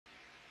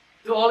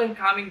To all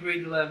incoming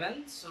grade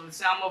 11, so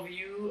some of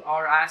you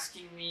are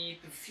asking me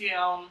to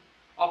film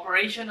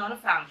operation on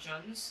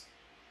functions.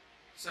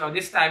 So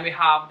this time we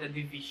have the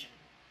division.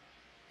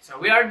 So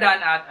we are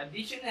done at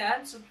addition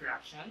and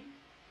subtraction,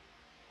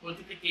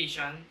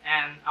 multiplication,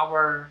 and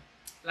our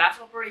last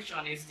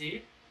operation is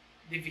the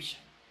division.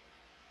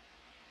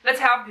 Let's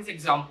have this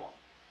example.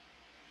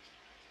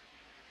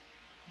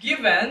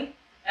 Given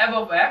f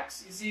of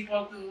x is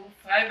equal to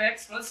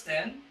 5x plus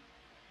 10,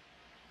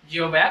 g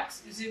of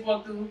x is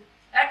equal to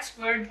x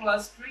squared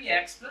plus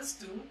 3x plus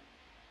 2,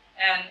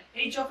 and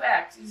h of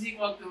x is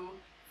equal to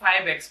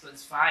 5x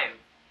plus 5.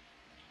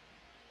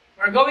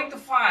 We're going to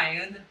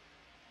find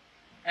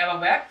f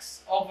of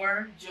x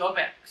over g of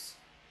x.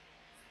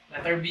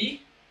 Letter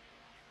B,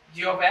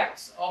 g of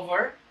x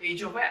over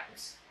h of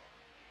x.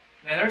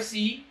 Letter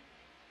C,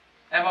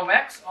 f of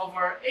x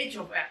over h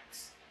of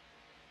x.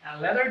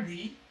 And letter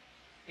D,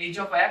 h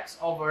of x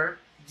over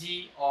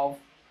g of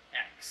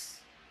x.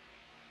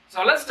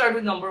 So let's start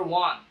with number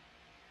 1.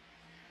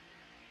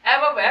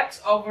 F of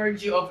x over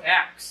g of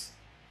x.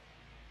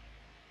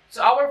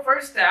 So our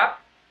first step,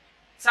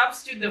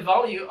 substitute the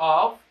value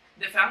of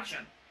the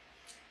function.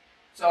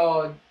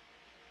 So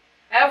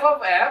f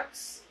of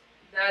x,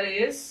 that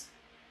is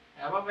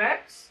f of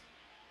x,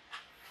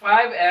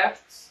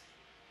 5x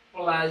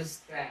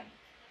plus 10.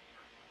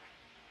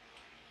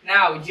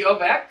 Now g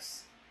of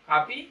x,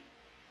 copy,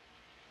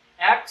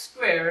 x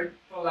squared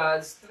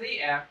plus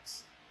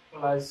 3x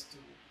plus 2.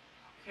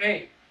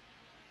 Okay.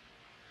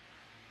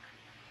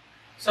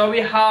 So we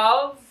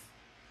have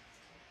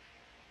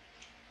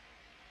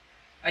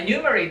a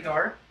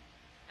numerator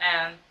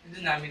and a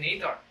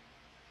denominator.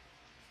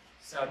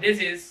 So this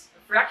is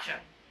a fraction.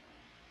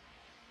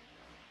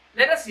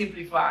 Let us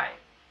simplify.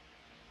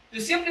 To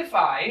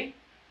simplify,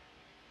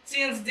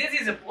 since this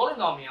is a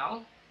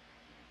polynomial,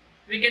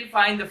 we can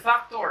find the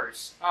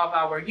factors of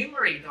our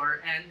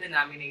numerator and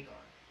denominator.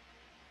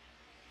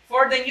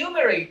 For the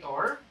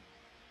numerator,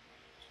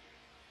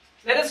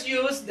 let us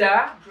use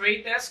the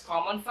greatest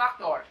common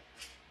factor.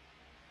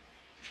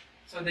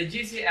 So the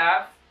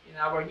GCF in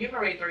our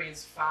numerator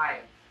is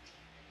 5.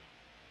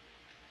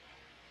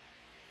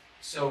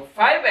 So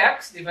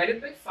 5x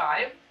divided by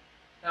 5,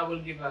 that will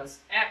give us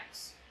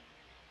x.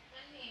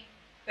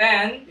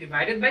 10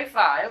 divided by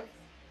 5,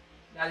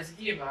 that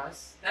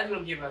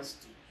will give us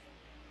 2.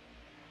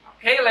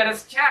 Okay, let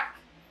us check.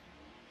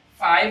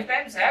 5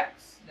 times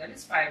x, that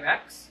is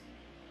 5x,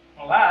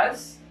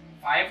 plus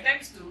 5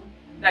 times 2,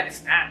 that is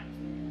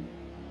 10.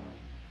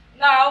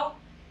 Now,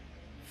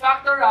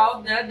 factor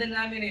out the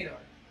denominator.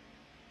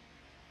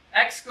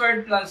 X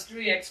squared plus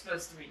 3x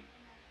plus 3.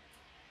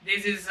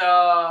 This is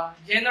a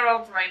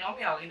general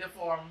trinomial in the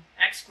form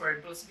x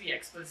squared plus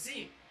bx plus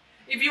c.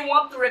 If you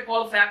want to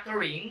recall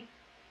factoring,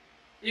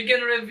 you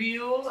can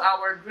review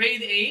our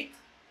grade 8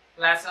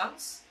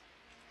 lessons.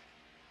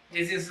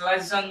 This is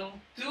lesson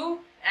 2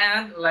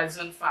 and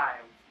lesson 5.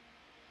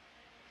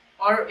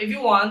 Or if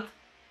you want,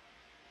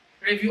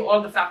 review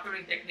all the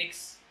factoring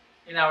techniques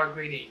in our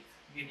grade 8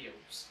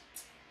 videos.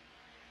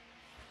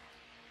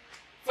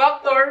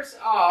 Factors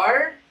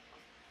are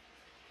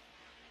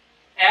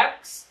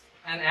x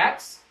and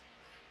x.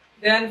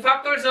 Then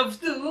factors of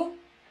 2,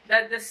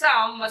 that the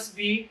sum must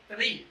be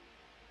 3.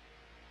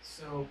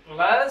 So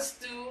plus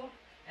 2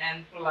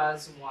 and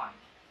plus 1.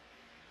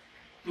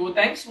 2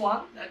 times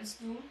 1, that is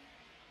 2.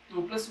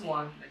 2 plus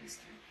 1, that is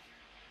 3.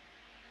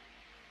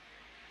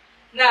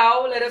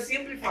 Now, let us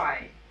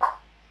simplify.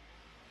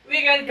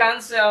 We can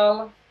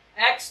cancel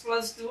x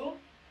plus 2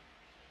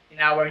 in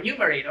our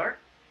numerator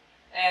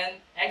and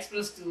x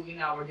plus 2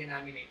 in our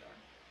denominator.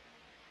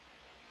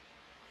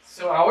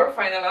 So our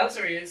final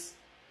answer is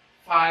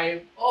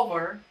 5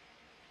 over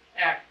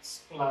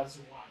x plus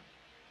 1.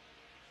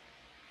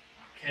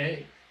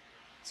 Okay.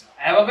 So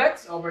f of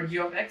x over g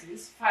of x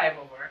is 5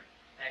 over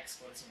x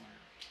plus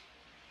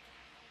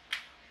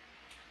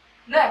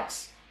 1.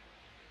 Next,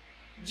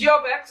 g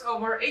of x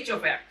over h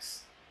of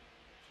x.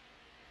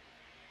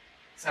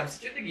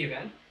 Substitute the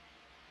given.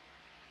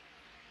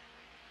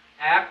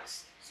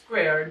 X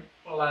squared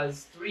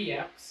plus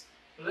 3x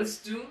plus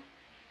 2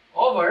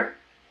 over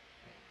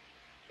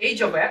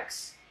h of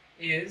x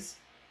is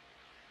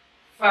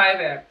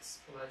 5x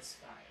plus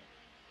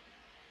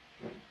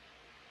 5.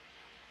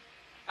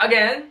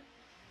 Again,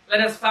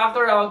 let us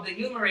factor out the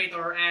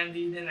numerator and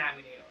the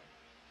denominator.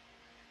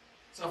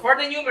 So for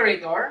the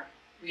numerator,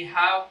 we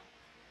have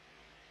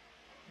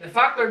the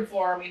factored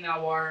form in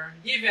our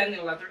given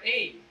in letter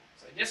A.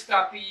 So just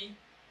copy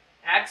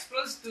x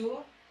plus 2,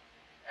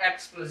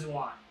 x plus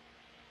 1.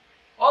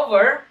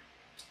 Over,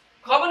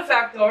 common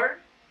factor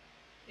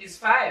is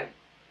 5.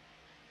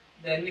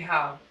 Then we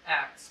have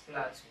x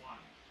plus 1.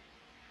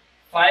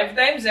 5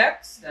 times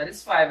x, that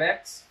is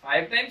 5x.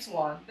 5 times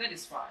 1, that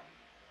is 5.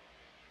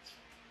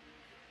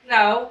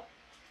 Now,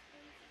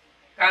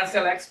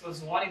 cancel x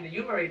plus 1 in the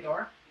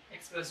numerator,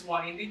 x plus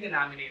 1 in the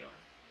denominator.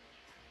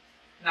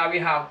 Now we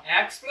have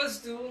x plus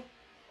 2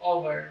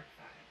 over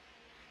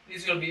 5.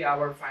 This will be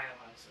our final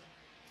answer.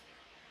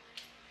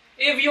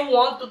 If you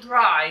want to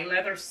try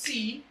letter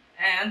C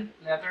And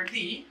letter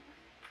D,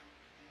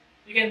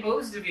 you can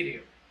pause the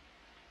video.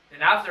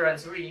 Then after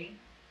answering,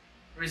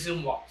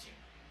 resume watching.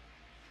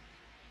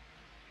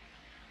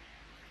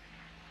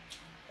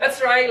 Let's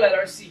try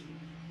letter C.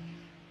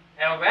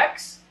 f of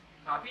x,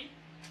 copy.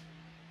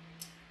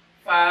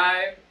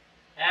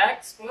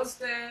 5x plus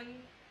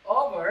 10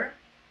 over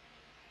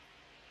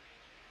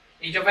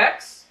h of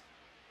x,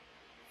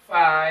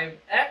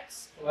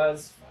 5x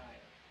plus 5.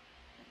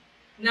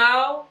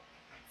 Now,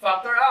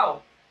 factor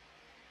out.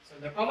 So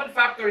the common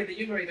factor in the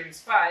numerator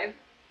is 5,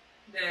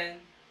 then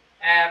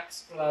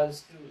x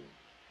plus 2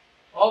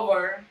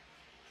 over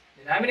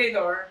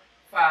denominator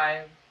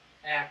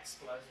 5x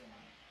plus 1.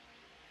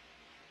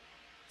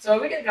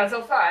 So we can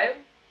cancel 5.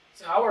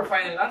 So our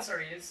final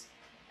answer is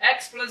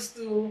x plus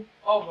 2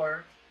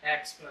 over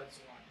x plus 1.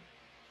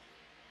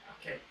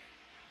 Okay.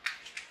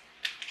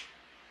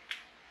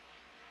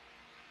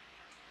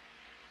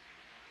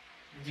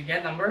 Did you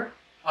get number?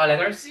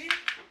 Letter C?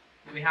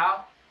 Do we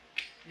have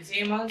the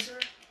same answer?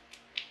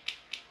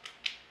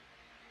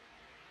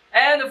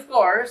 And of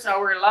course,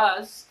 our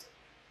last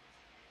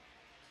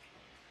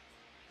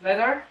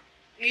letter,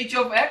 h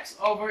of x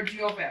over g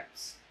of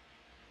x.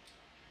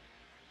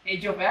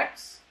 H of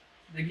x,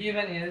 the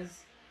given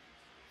is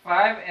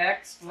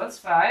 5x plus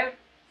 5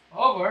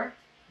 over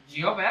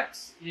g of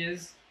x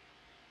is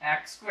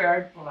x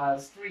squared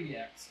plus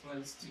 3x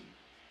plus 2.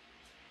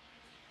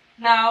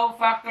 Now,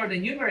 factor the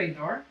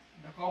numerator.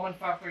 The common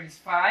factor is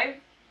 5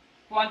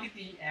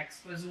 quantity x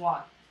plus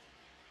 1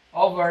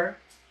 over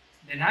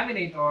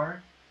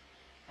denominator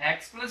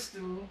x plus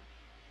 2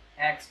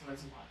 x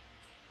plus 1.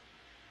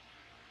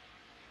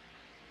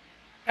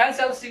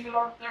 Cancel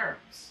similar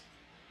terms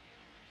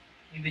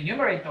in the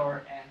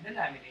numerator and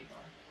denominator.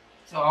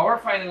 So our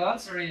final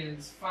answer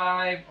is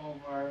 5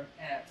 over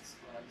x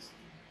plus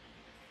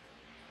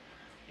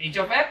 2. H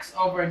of x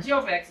over g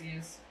of x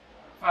is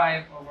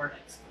 5 over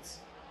x plus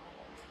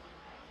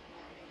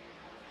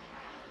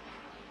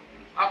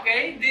 2.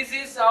 Okay, this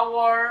is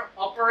our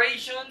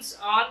operations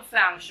on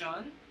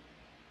function.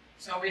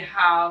 So we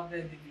have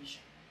the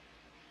division.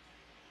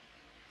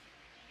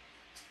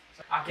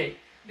 Okay,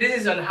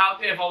 this is on how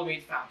to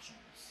evaluate functions.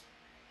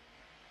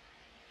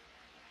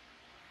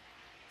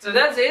 So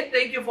that's it.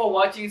 Thank you for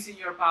watching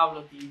Señor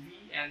Pablo TV,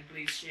 and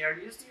please share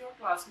this to your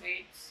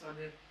classmates so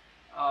that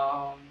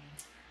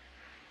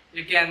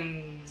you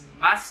can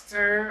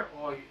master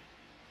or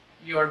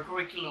your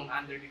curriculum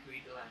under the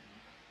grade 11.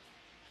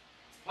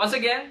 Once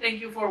again, thank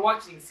you for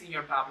watching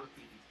Señor Pablo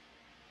TV.